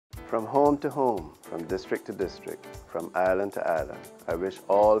From home to home, from district to district, from island to island, I wish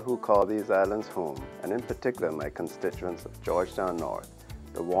all who call these islands home, and in particular my constituents of Georgetown North,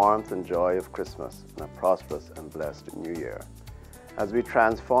 the warmth and joy of Christmas and a prosperous and blessed New Year. As we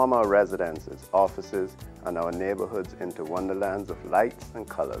transform our residences, offices, and our neighborhoods into wonderlands of lights and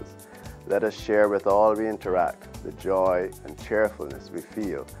colors, let us share with all we interact the joy and cheerfulness we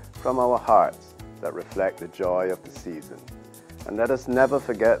feel from our hearts that reflect the joy of the season. And let us never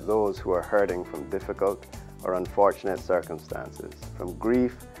forget those who are hurting from difficult or unfortunate circumstances, from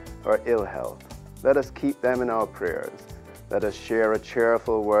grief or ill health. Let us keep them in our prayers. Let us share a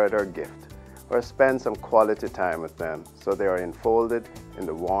cheerful word or gift, or spend some quality time with them so they are enfolded in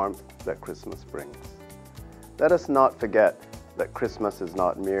the warmth that Christmas brings. Let us not forget that Christmas is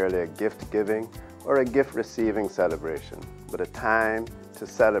not merely a gift-giving or a gift-receiving celebration, but a time to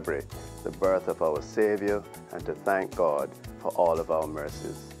celebrate the birth of our Savior and to thank God for all of our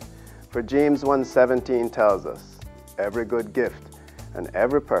mercies. For James 1:17 tells us, every good gift and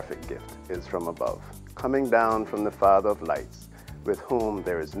every perfect gift is from above, coming down from the Father of lights, with whom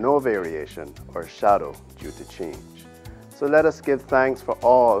there is no variation or shadow due to change. So let us give thanks for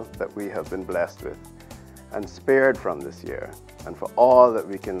all that we have been blessed with and spared from this year, and for all that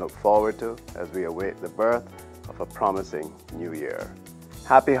we can look forward to as we await the birth of a promising new year.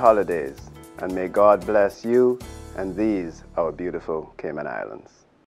 Happy holidays, and may God bless you and these, our beautiful Cayman Islands.